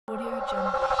She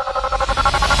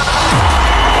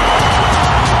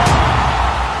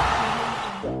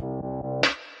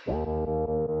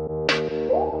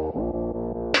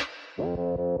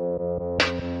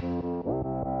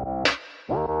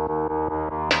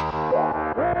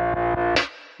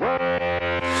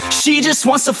just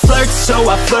wants to flirt, so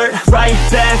I flirt right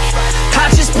back. I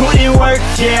just put in work,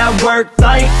 yeah, I work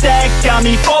like that. Got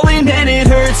me falling and it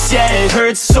hurts, yeah, it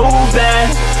hurts so bad.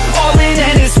 All in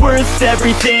and it's worth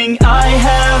everything I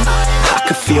have. I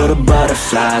could feel the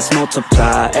butterflies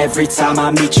multiply every time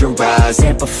I meet your eyes.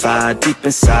 Amplify deep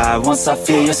inside once I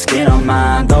feel your skin on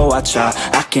mine. Though I try,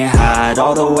 I can't hide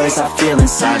all the ways I feel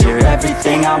inside. You're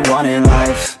everything I want in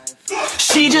life.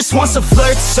 She just wants to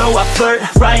flirt, so I flirt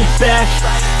right back.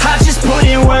 I just put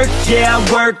in work, yeah,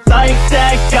 I work like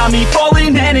that. Got me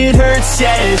falling and it hurts,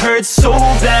 yeah, it hurts so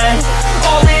bad.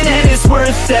 All in and it's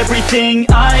worth everything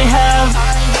I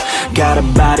have. Got a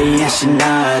body and she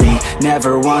naughty,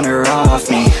 never want her off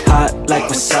me. Hot like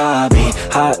wasabi,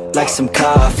 hot like some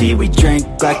coffee. We drink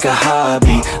like a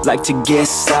hobby, like to get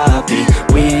sloppy.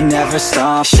 We ain't never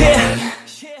stopping. Yeah.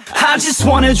 I just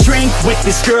wanna drink with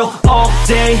this girl all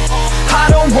day. I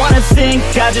don't wanna think,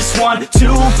 I just want to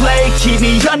play. Keep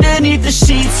me underneath the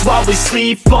sheets while we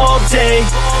sleep all day.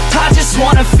 I just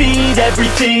wanna feed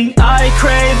everything I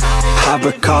crave. I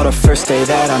recall the first day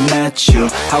that I met you.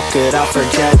 How could I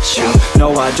forget you?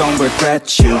 No, I don't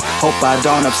regret you. Hope I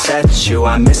don't upset you.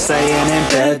 I miss laying in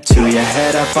bed too. Your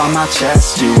head up on my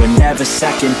chest. You were never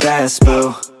second best,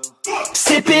 boo.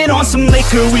 Sipping on some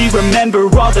liquor, we remember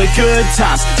all the good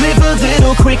times. Live a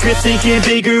little quicker, thinking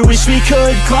bigger, wish we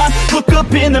could climb. Look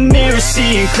up in the mirror,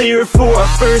 seeing clearer for our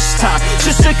first time.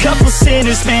 Just a couple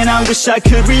sinners, man, I wish I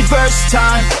could reverse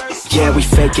time. Yeah, we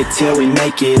fake it till we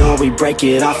make it, or we break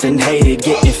it, often hated.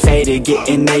 Getting faded,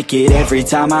 getting naked, every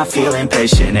time I feel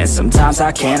impatient. And sometimes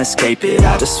I can't escape it,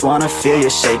 I just wanna feel you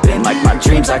shaping. Like my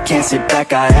dreams, I can't sit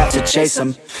back, I have to chase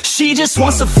them. She just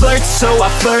wants to flirt, so I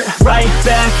flirt right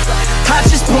back. I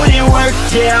just put in work,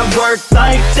 yeah, I work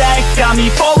like that. Got me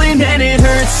falling and it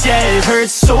hurts, yeah, it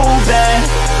hurts so bad.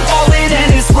 All in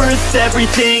and it's worth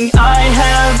everything I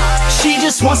have. She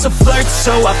just wants to flirt,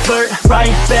 so I flirt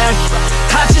right back.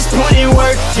 I just put in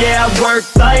work, yeah, I work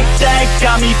like that.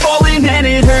 Got me falling and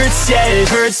it hurts, yeah, it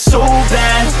hurts so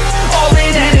bad. All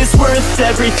in and it's worth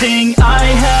everything I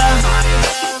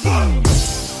have.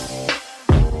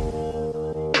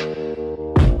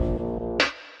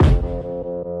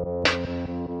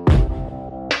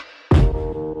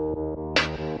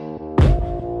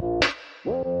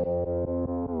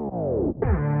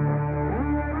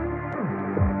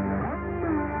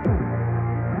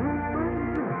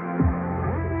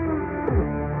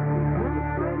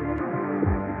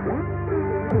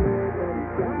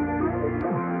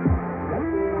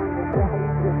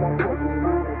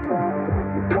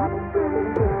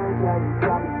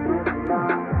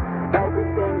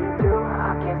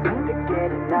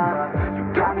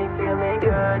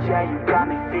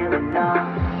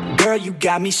 Girl, you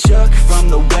got me shook from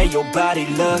the way your body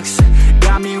looks.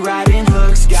 Got me riding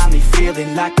hooks, got me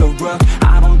feeling like a rook.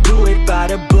 I don't do it by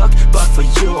the book, but for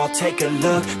you I'll take a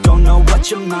look. Don't know what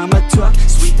your mama took,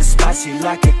 sweet and spicy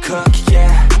like a cook,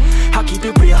 yeah. I'll keep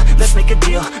it real, let's make a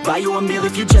deal. Buy you a meal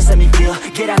if you just let me feel.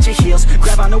 Get out your heels,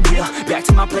 grab on the wheel. Back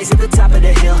to my place at the top of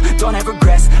the hill. Don't have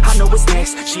regrets, I know what's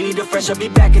next. She need a fresh, I'll be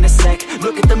back in a sec.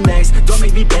 Look at them legs, don't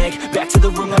make me beg. Back to the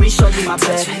room, let me show you my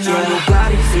bed. Touching on your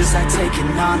body feels like taking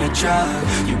on a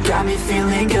drug. You got me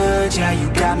feeling good, yeah, you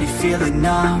got me feeling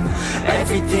numb.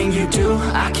 Everything you do,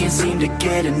 I can't seem to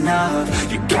get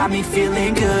enough. You got me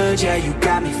feeling good, yeah, you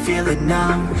got me feeling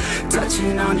numb.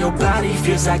 Touching on your body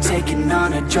feels like taking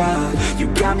on a drug. You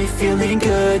got me feeling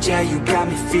good, yeah, you got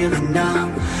me feeling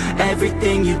numb.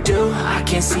 Everything you do, I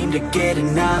can't seem to get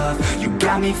enough. You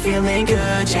got me feeling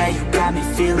good, yeah, you got me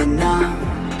feeling numb.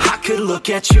 I could look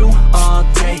at you all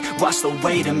day, watch the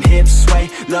way them hips sway.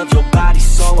 Love your body,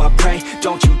 so I pray,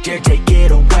 don't you dare take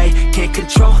it away. Can't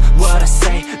control what I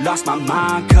say, lost my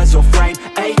mind cause your frame.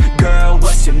 Hey girl,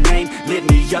 what's your name? Lit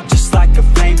me up just like a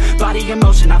flame. Body in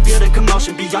motion, I feel the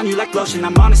commotion, be on you like lotion.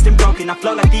 I'm honest and broken, I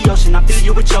flow like the ocean. I feel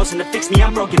you were chosen to fix me,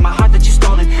 I'm broken. My heart that you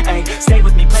stolen, hey. Stay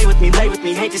with me, play with me, lay with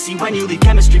me. Hate to see when you leave,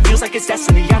 chemistry feels like it's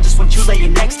destiny. I just want you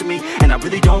laying next to me, and I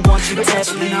really don't want you to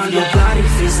ever leave. On your body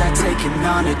feels like taking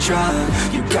on a drug.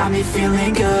 You got me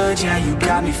feeling good, yeah, you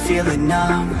got me feeling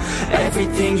numb.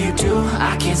 Everything you do,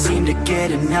 I can't seem to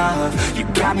get enough. You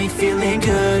got me feeling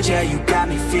good, yeah, you got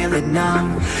me feeling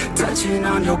numb. Touching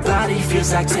on your body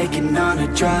feels like taking on a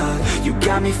drug. You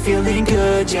got me feeling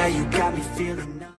good, yeah, you got me feeling